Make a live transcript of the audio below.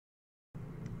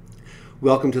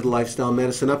Welcome to the Lifestyle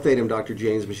Medicine Update. I'm Dr.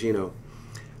 James Meschino.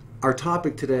 Our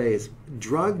topic today is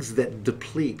drugs that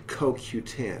deplete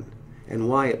CoQ10 and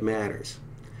why it matters.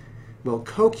 Well,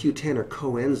 CoQ10 or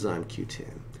coenzyme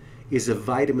Q10 is a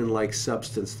vitamin-like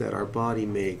substance that our body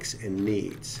makes and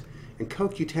needs. And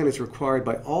CoQ10 is required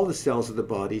by all the cells of the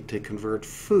body to convert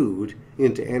food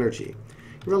into energy.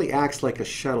 It really acts like a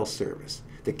shuttle service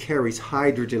that carries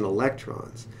hydrogen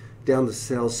electrons down the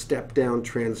cell's step-down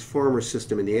transformer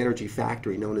system in the energy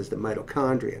factory known as the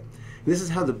mitochondria. And this is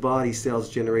how the body cells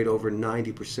generate over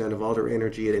 90% of all their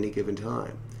energy at any given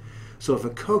time. So if a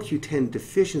CoQ10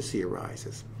 deficiency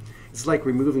arises, it's like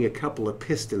removing a couple of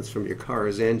pistons from your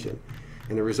car's engine.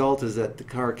 And the result is that the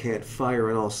car can't fire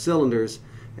on all cylinders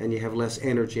and you have less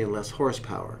energy and less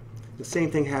horsepower. The same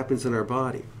thing happens in our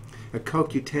body. A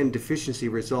CoQ10 deficiency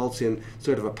results in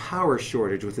sort of a power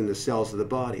shortage within the cells of the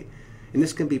body. And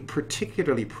this can be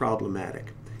particularly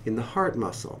problematic in the heart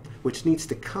muscle, which needs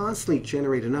to constantly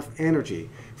generate enough energy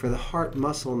for the heart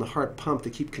muscle and the heart pump to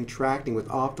keep contracting with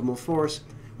optimal force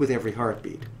with every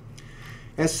heartbeat.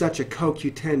 As such, a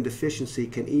CoQ10 deficiency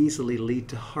can easily lead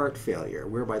to heart failure,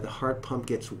 whereby the heart pump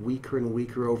gets weaker and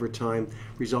weaker over time,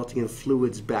 resulting in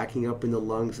fluids backing up in the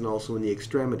lungs and also in the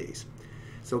extremities.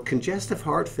 So congestive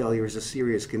heart failure is a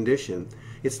serious condition.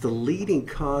 It's the leading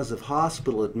cause of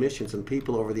hospital admissions in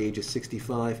people over the age of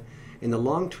 65, and the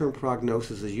long-term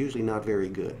prognosis is usually not very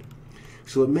good.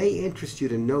 So it may interest you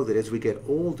to know that as we get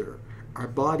older, our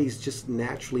bodies just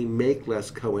naturally make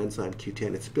less coenzyme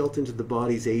Q10. It's built into the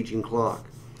body's aging clock.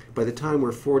 By the time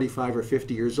we're 45 or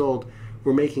 50 years old,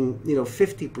 we're making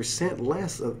 50%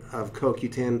 less of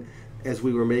CoQ10 as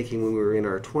we were making when we were in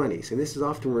our 20s. And this is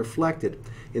often reflected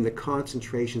in the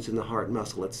concentrations in the heart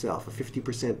muscle itself, a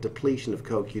 50% depletion of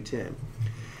CoQ10.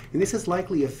 And this is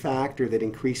likely a factor that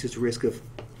increases risk of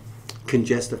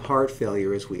congestive heart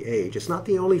failure as we age. It's not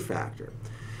the only factor,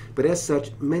 but as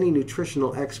such, many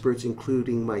nutritional experts,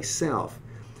 including myself,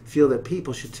 feel that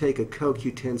people should take a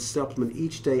CoQ10 supplement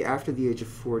each day after the age of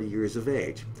 40 years of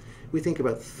age. We think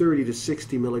about 30 to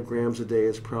 60 milligrams a day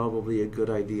is probably a good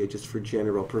idea just for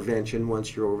general prevention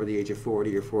once you're over the age of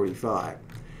 40 or 45.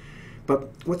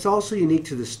 But what's also unique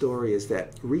to the story is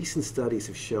that recent studies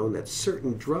have shown that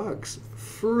certain drugs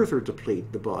further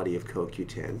deplete the body of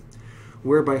CoQ10,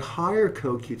 whereby higher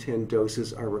CoQ10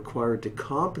 doses are required to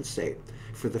compensate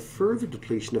for the further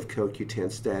depletion of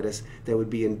CoQ10 status that would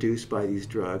be induced by these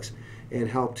drugs and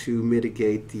help to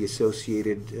mitigate the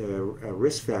associated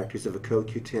risk factors of a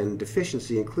CoQ10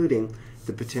 deficiency, including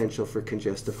the potential for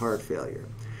congestive heart failure.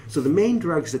 So the main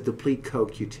drugs that deplete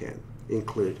CoQ10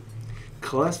 include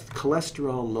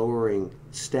cholesterol-lowering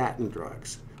statin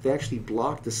drugs. They actually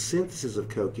block the synthesis of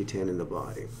CoQ10 in the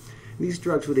body. These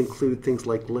drugs would include things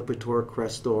like Lipitor,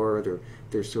 Crestor,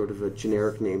 they're sort of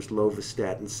generic names,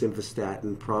 lovastatin,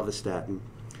 simvastatin, pravastatin,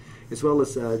 as well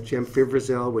as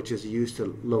gemfibrozil, which is used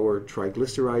to lower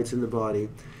triglycerides in the body,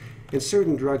 and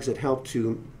certain drugs that help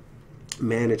to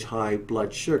manage high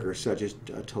blood sugar, such as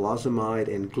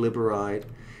talozamide and glyburide,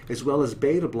 as well as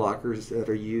beta blockers that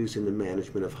are used in the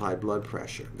management of high blood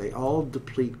pressure. They all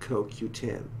deplete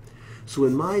CoQ10. So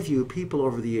in my view, people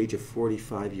over the age of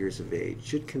 45 years of age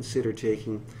should consider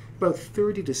taking about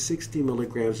 30 to 60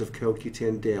 milligrams of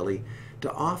CoQ10 daily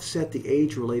to offset the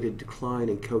age-related decline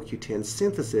in CoQ10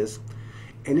 synthesis.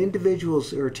 And individuals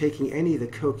who are taking any of the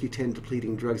CoQ10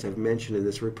 depleting drugs I've mentioned in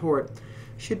this report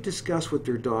should discuss with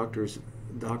their doctor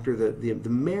the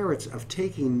merits of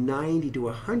taking 90 to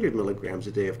 100 milligrams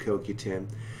a day of CoQ10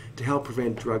 to help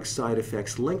prevent drug side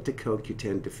effects linked to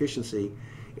CoQ10 deficiency,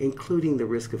 including the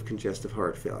risk of congestive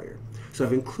heart failure. So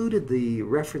I've included the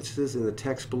references in the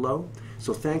text below.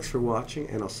 So thanks for watching,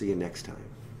 and I'll see you next time.